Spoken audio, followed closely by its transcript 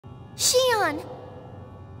Shion!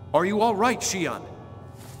 Are you all right, Shion?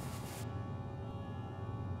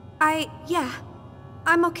 Yeah.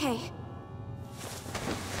 I'm okay.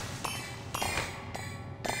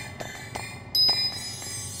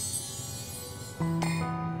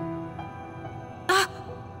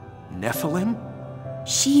 Nephilim?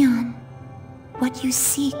 Shion, what you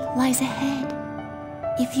seek lies ahead.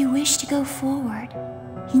 If you wish to go forward,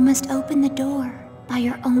 you must open the door by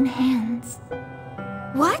your own hands.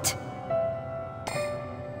 What?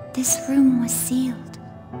 This room was sealed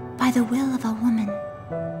by the will of a woman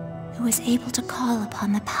who was able to call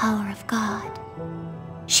upon the power of God.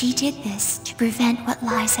 She did this to prevent what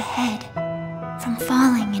lies ahead from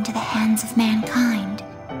falling into the hands of mankind.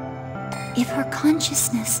 If her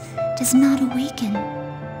consciousness does not awaken,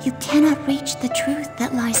 you cannot reach the truth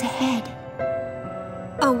that lies ahead.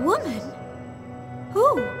 A woman?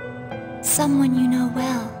 Who? Someone you know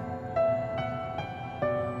well.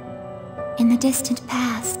 In the distant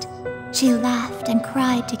past, she laughed and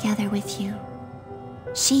cried together with you.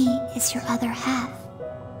 She is your other half.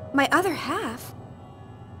 My other half?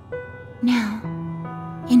 Now,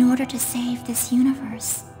 in order to save this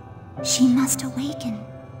universe, she must awaken.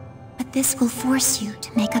 But this will force you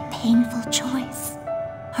to make a painful choice.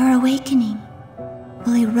 Her awakening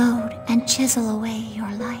will erode and chisel away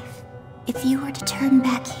your life. If you were to turn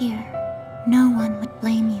back here, no one would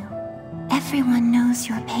blame you. Everyone knows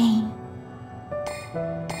your pain.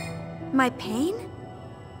 My pain?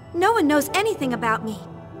 No one knows anything about me.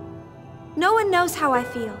 No one knows how I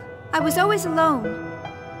feel. I was always alone.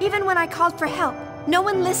 Even when I called for help, no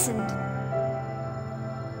one listened.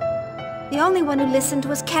 The only one who listened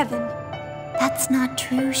was Kevin. That's not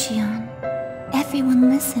true, Shion. Everyone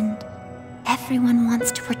listened. Everyone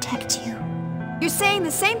wants to protect you. You're saying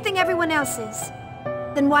the same thing everyone else is.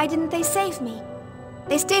 Then why didn't they save me?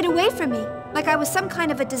 They stayed away from me, like I was some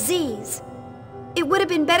kind of a disease. It would have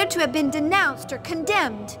been better to have been denounced or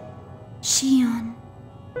condemned. Shion,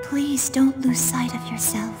 please don't lose sight of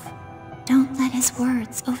yourself. Don't let his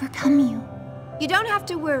words overcome you. You don't have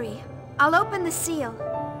to worry. I'll open the seal.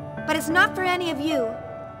 But it's not for any of you.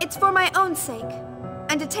 It's for my own sake.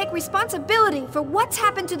 And to take responsibility for what's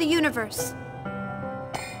happened to the universe.